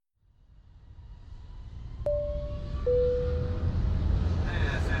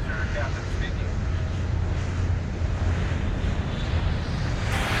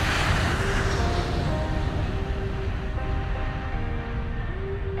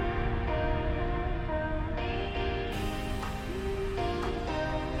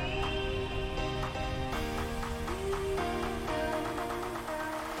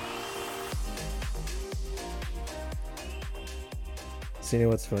So you know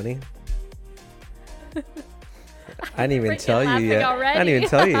what's funny? I didn't even tell you yet. Already. I didn't even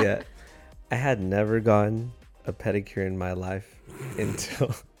tell you yet. I had never gotten a pedicure in my life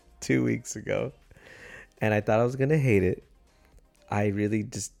until 2 weeks ago. And I thought I was going to hate it. I really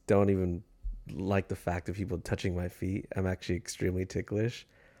just don't even like the fact of people touching my feet. I'm actually extremely ticklish.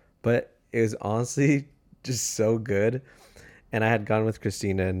 But it was honestly just so good. And I had gone with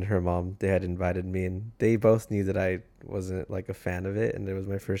Christina and her mom. They had invited me, and they both knew that I wasn't like a fan of it, and it was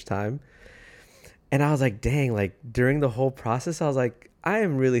my first time. And I was like, dang, like during the whole process, I was like, I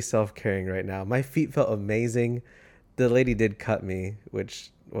am really self-caring right now. My feet felt amazing. The lady did cut me,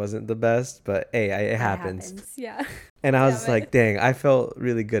 which wasn't the best, but hey, it happens. Yeah. And I Damn was it. like, dang, I felt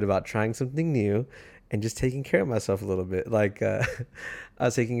really good about trying something new and just taking care of myself a little bit. Like, I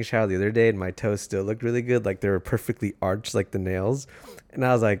was taking a shower the other day and my toes still looked really good. Like, they were perfectly arched, like the nails. And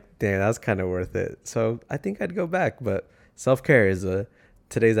I was like, damn, that was kind of worth it. So I think I'd go back. But self-care is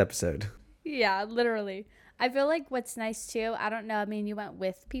today's episode. Yeah, literally. I feel like what's nice too, I don't know, I mean, you went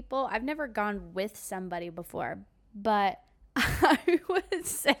with people. I've never gone with somebody before, but I would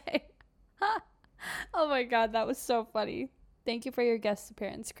say, oh my God, that was so funny. Thank you for your guest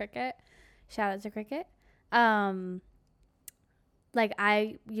appearance, Cricket. Shout out to Cricket. Like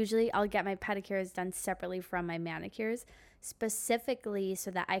I'll get my pedicures done separately from my manicures, specifically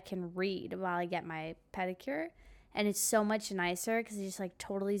so that I can read while I get my pedicure. And it's so much nicer because you just like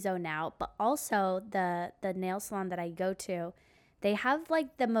totally zone out. But also the nail salon that I go to, they have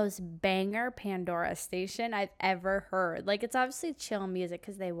like the most banger Pandora station I've ever heard. Like it's obviously chill music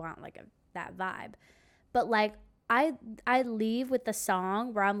because they want like that vibe. But like I leave with the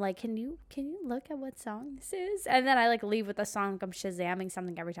song where I'm like, can you look at what song this is? And then I like leave with the song. I'm shazamming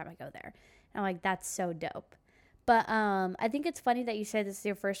something every time I go there. And I'm like, that's so dope. But I think it's funny that you said this is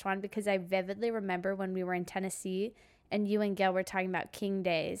your first one because I vividly remember when we were in Tennessee and you and Gail were talking about King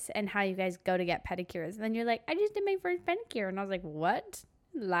Days and how you guys go to get pedicures. And then you're like, I just did my first pedicure. And I was like, what?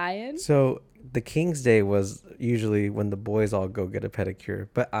 Lying? So the King's Day was usually when the boys all go get a pedicure,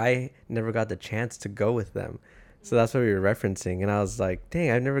 but I never got the chance to go with them. So that's what we were referencing. And I was like, dang,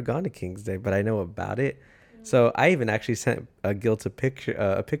 I've never gone to King's Day, but I know about it. So I even actually sent a picture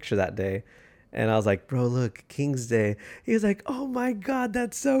that day. And I was like, bro, look, King's Day. He was like, oh my God,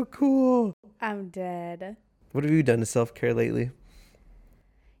 that's so cool. I'm dead. What have you done to self-care lately?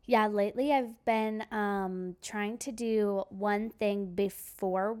 Yeah, lately I've been trying to do one thing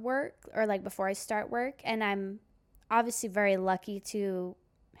before work or like before I start work. And I'm obviously very lucky to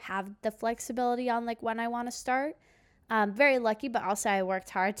have the flexibility on like when I want to start. Very lucky, but also I worked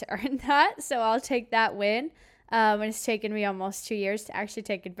hard to earn that. So I'll take that win. And it's taken me almost 2 years to actually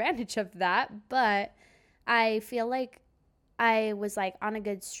take advantage of that. But I feel like I was like on a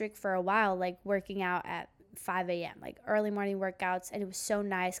good streak for a while, like working out at 5 a.m., like early morning workouts. And it was so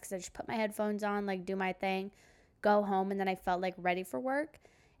nice because I just put my headphones on, like do my thing, go home. And then I felt like ready for work.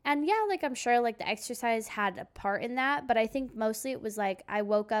 And yeah, like I'm sure like the exercise had a part in that. But I think mostly it was like I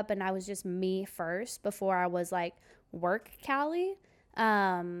woke up and I was just me first before I was like work Callie.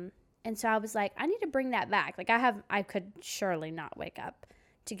 And so I was like, I need to bring that back. Like I could surely not wake up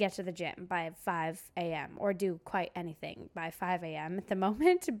to get to the gym by 5 a.m. or do quite anything by 5 a.m. at the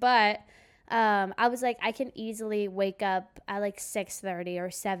moment. But I was like, I can easily wake up at like 6:30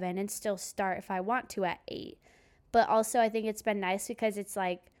 or 7 and still start if I want to at 8. But also I think it's been nice because it's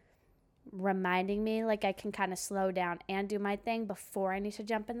like reminding me like I can kind of slow down and do my thing before I need to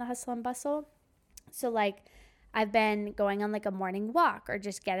jump in the hustle and bustle. So like I've been going on like a morning walk or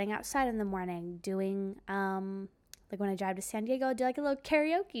just getting outside in the morning, doing like when I drive to San Diego, do like a little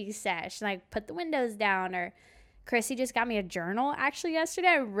karaoke sesh and like put the windows down. Or Chrissy just got me a journal actually yesterday.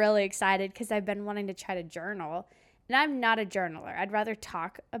 I'm really excited because I've been wanting to try to journal. And I'm not a journaler. I'd rather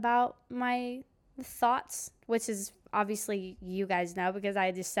talk about my thoughts, which is obviously you guys know because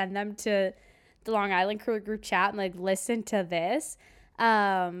I just send them to the Long Island Crew group chat and like listen to this.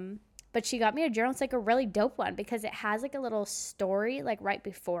 But she got me a journal. It's like a really dope one because it has like a little story like right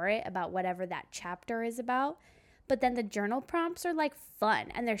before it about whatever that chapter is about. But then the journal prompts are like fun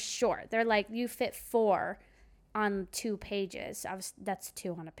and they're short. They're like you fit 4 on 2 pages. That's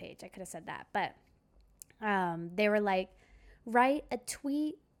 2 on a page. I could have said that. But they were like, write a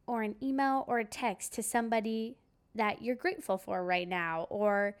tweet or an email or a text to somebody that you're grateful for right now.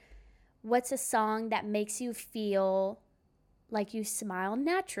 Or what's a song that makes you feel like you smile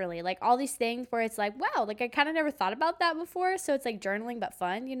naturally, like all these things where it's like, wow, like I kind of never thought about that before. So it's like journaling but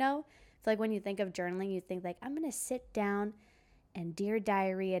fun, you know. It's like when you think of journaling, you think like I'm gonna sit down and Dear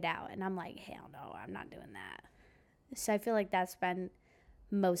Diary it out, and I'm like, hell no, I'm not doing that. So I feel like that's been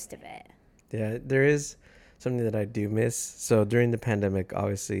most of it. Yeah, there is something that I do miss. So during the pandemic,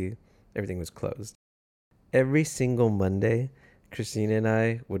 obviously everything was closed. Every single Monday, Christina and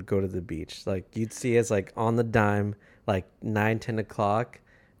I would go to the beach. Like you'd see us like on the dime, like 9, 10 o'clock.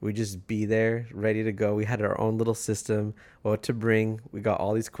 We'd just be there, ready to go. We had our own little system, what to bring. We got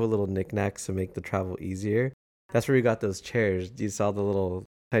all these cool little knickknacks to make the travel easier. That's where we got those chairs. You saw the little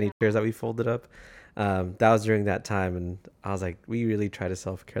tiny chairs that we folded up. That was during that time, and I was like, we really try to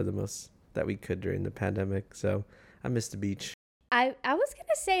self care the most that we could during the pandemic. So I miss the beach. I was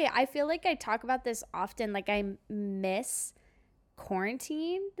gonna say, I feel like I talk about this often. Like, I miss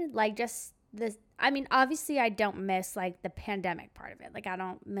quarantine. Like, just this. I mean, obviously, I don't miss like the pandemic part of it. Like, I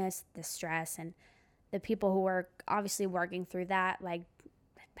don't miss the stress and the people who were obviously working through that. Like,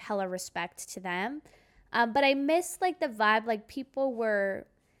 hella respect to them. But I miss like the vibe. Like, people were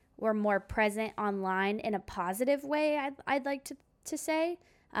more present online in a positive way. I'd like to say.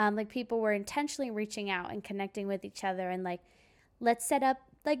 Like, people were intentionally reaching out and connecting with each other, and like, let's set up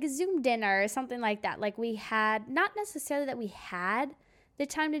like a Zoom dinner or something like that. Like, we had, not necessarily that we had the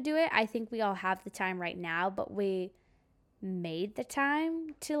time to do it. I think we all have the time right now, but we made the time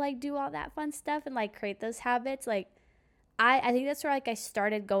to like do all that fun stuff and like create those habits. Like, I think that's where like I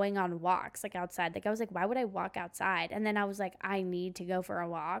started going on walks like outside. Like, I was like, why would I walk outside? And then I was like, I need to go for a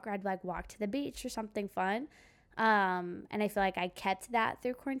walk, or I'd like walk to the beach or something fun. And I feel like I kept that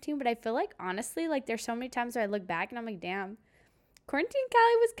through quarantine. But I feel like, honestly, like, there's so many times where I look back and I'm like, damn, quarantine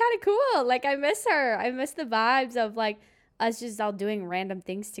Callie was kind of cool. Like, I miss her. I miss the vibes of like us just all doing random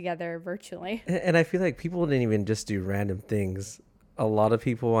things together virtually. And I feel like people didn't even just do random things. A lot of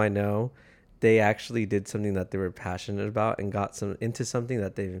people I know, they actually did something that they were passionate about and got some into something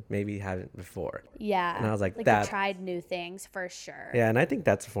that they maybe hadn't before. Yeah. And I was like, Like, that. they tried new things for sure. Yeah, and I think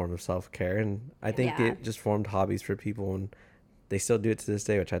that's a form of self care. And I think Yeah. it just formed hobbies for people, and they still do it to this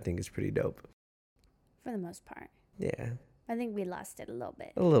day, which I think is pretty dope. For the most part. Yeah, I think we lost it a little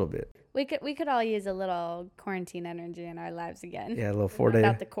bit. a little bit. We could all use a little quarantine energy in our lives again. Yeah, a little 4 day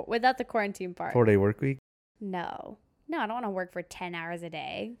Without the quarantine part. 4 day work week. No, I don't want to work for 10 hours a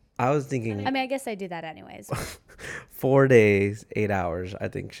day. I was thinking. I mean, I guess I do that anyways. 4 days, 8 hours, I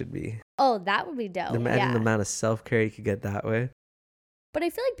think should be. Oh, that would be dope. Imagine the Yeah. amount of self care you could get that way. But I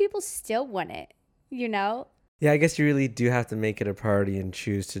feel like people still want it, you know? Yeah, I guess you really do have to make it a priority and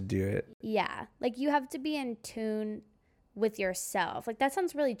choose to do it. Yeah. Like, you have to be in tune with yourself. Like, that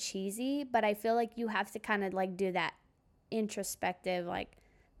sounds really cheesy, but I feel like you have to kind of like do that introspective like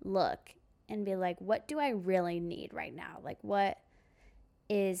look and be like, what do I really need right now? Like, what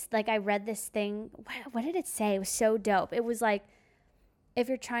is, like, I read this thing. What did it say? It was so dope. It was like, if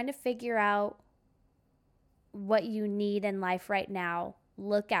you're trying to figure out what you need in life right now,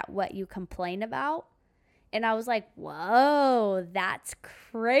 look at what you complain about. And I was like, whoa, that's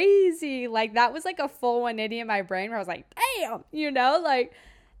crazy. Like, that was like a full 180 in my brain where I was like, damn, you know, like,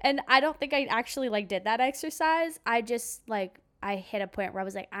 and I don't think I actually like did that exercise. I just like, I hit a point where I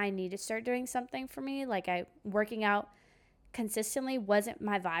was like, I need to start doing something for me. Like, working out consistently wasn't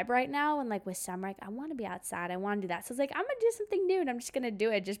my vibe right now. And like with summer, like, I want to be outside. I want to do that. So I was like, I'm going to do something new, and I'm just going to do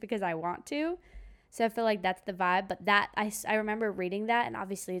it just because I want to. So I feel like that's the vibe. But that, I remember reading that, and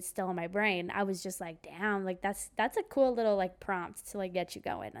obviously it's still in my brain. I was just like, damn, like that's a cool little like prompt to like get you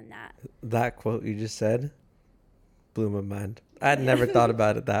going on that. That quote you just said blew my mind. I had never thought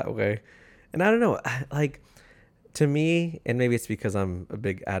about it that way. And I don't know, like, to me, and maybe it's because I'm a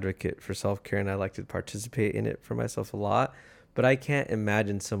big advocate for self-care and I like to participate in it for myself a lot, but I can't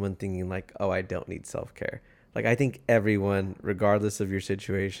imagine someone thinking like, oh, I don't need self-care. Like, I think everyone, regardless of your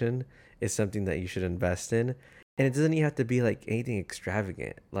situation, is something that you should invest in. And it doesn't even have to be like anything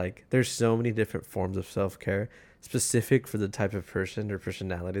extravagant. Like, there's so many different forms of self-care specific for the type of person or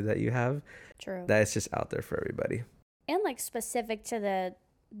personality that you have. True. That it's just out there for everybody. And like specific to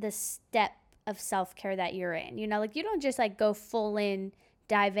the step of self-care that you're in. You know, like, you don't just like go full in,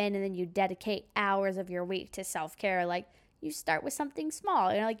 dive in, and then you dedicate hours of your week to self-care. Like, you start with something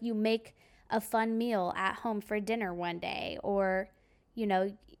small. You know, like, you make a fun meal at home for dinner one day, or, you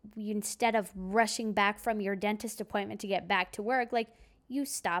know, you, instead of rushing back from your dentist appointment to get back to work, like, you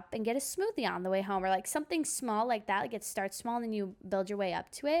stop and get a smoothie on the way home, or like something small like that. Like, it starts small and then you build your way up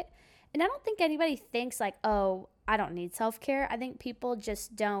to it. And I don't think anybody thinks like, oh, I don't need self-care. I think people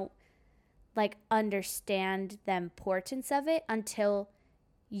just don't like understand the importance of it until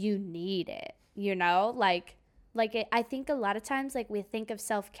you need it, you know? I think a lot of times, like, we think of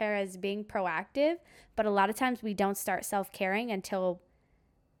self-care as being proactive, but a lot of times we don't start self-caring until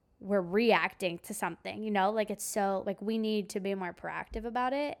we're reacting to something, you know? Like, it's so, like, we need to be more proactive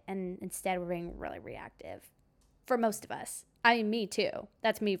about it, and instead we're being really reactive for most of us. I mean, me too.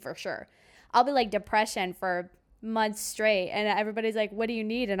 That's me for sure. I'll be like depression for months straight, and everybody's like, what do you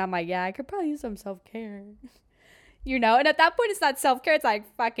need? And I'm like, yeah, I could probably use some self-care. And at that point it's not self-care, it's like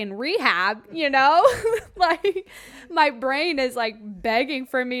fucking rehab. Like my brain is like begging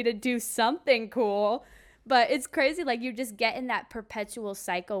for me to do something cool. But it's crazy, like you just get in that perpetual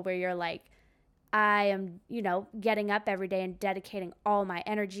cycle where you're like, I am, getting up every day and dedicating all my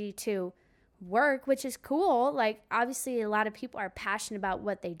energy to work, which is cool. Like obviously a lot of people are passionate about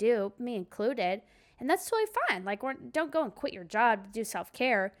what they do, me included, and that's totally fine. Like don't go and quit your job to do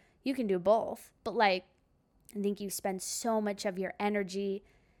self-care. You can do both. But like I think you spend so much of your energy,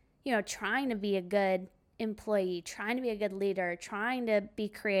 trying to be a good employee, trying to be a good leader, trying to be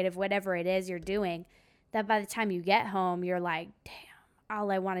creative, whatever it is you're doing, that by the time you get home, you're like, damn,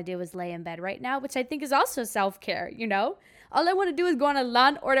 all I want to do is lay in bed right now, which I think is also self-care, All I want to do is go on a Law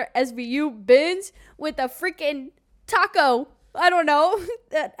and Order SVU binge with a freaking taco, I don't know,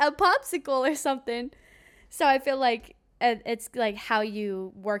 a popsicle or something. So I feel like it's like how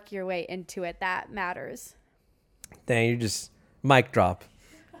you work your way into it that matters. Dang, you just mic drop.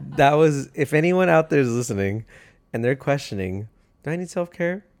 That was, if anyone out there is listening and they're questioning, do I need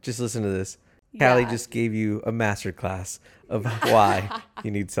self-care? Just listen to this. Callie just gave you a masterclass of why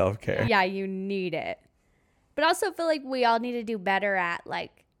you need self-care. Yeah, you need it. But I also feel like we all need to do better at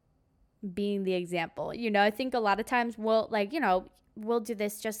like being the example. I think a lot of times we'll do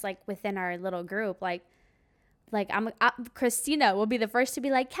this just like within our little group. Like Christina will be the first to be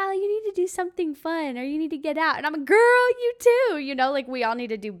like, Callie, you need to do something fun or you need to get out. And I'm like, girl, you too. Like we all need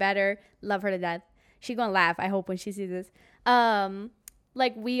to do better. Love her to death. She's going to laugh, I hope, when she sees this.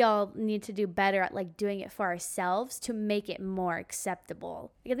 Like we all need to do better at like doing it for ourselves to make it more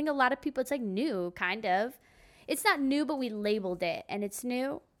acceptable. Like, I think a lot of people, it's like new, kind of. It's not new, but we labeled it and it's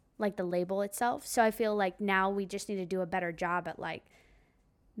new, like the label itself. So I feel like now we just need to do a better job at like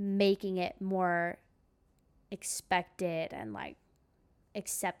making it more expected and like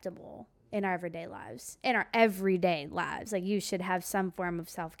acceptable in our everyday lives. Like you should have some form of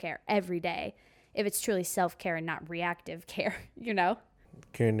self-care every day if it's truly self-care and not reactive care,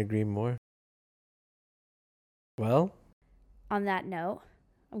 Couldn't agree more. Well, on that note,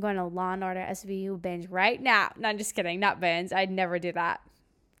 I'm going to Law and Order SVU binge right now. No, I'm just kidding. Not binge. I'd never do that,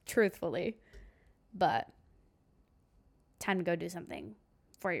 truthfully. But time to go do something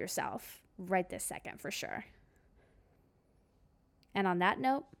for yourself right this second for sure. And on that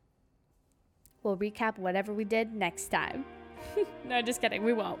note, we'll recap whatever we did next time. No, just kidding.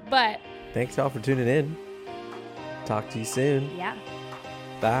 We won't. But thanks all for tuning in. Talk to you soon. Yeah.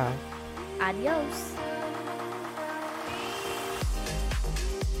 Bye. Adios.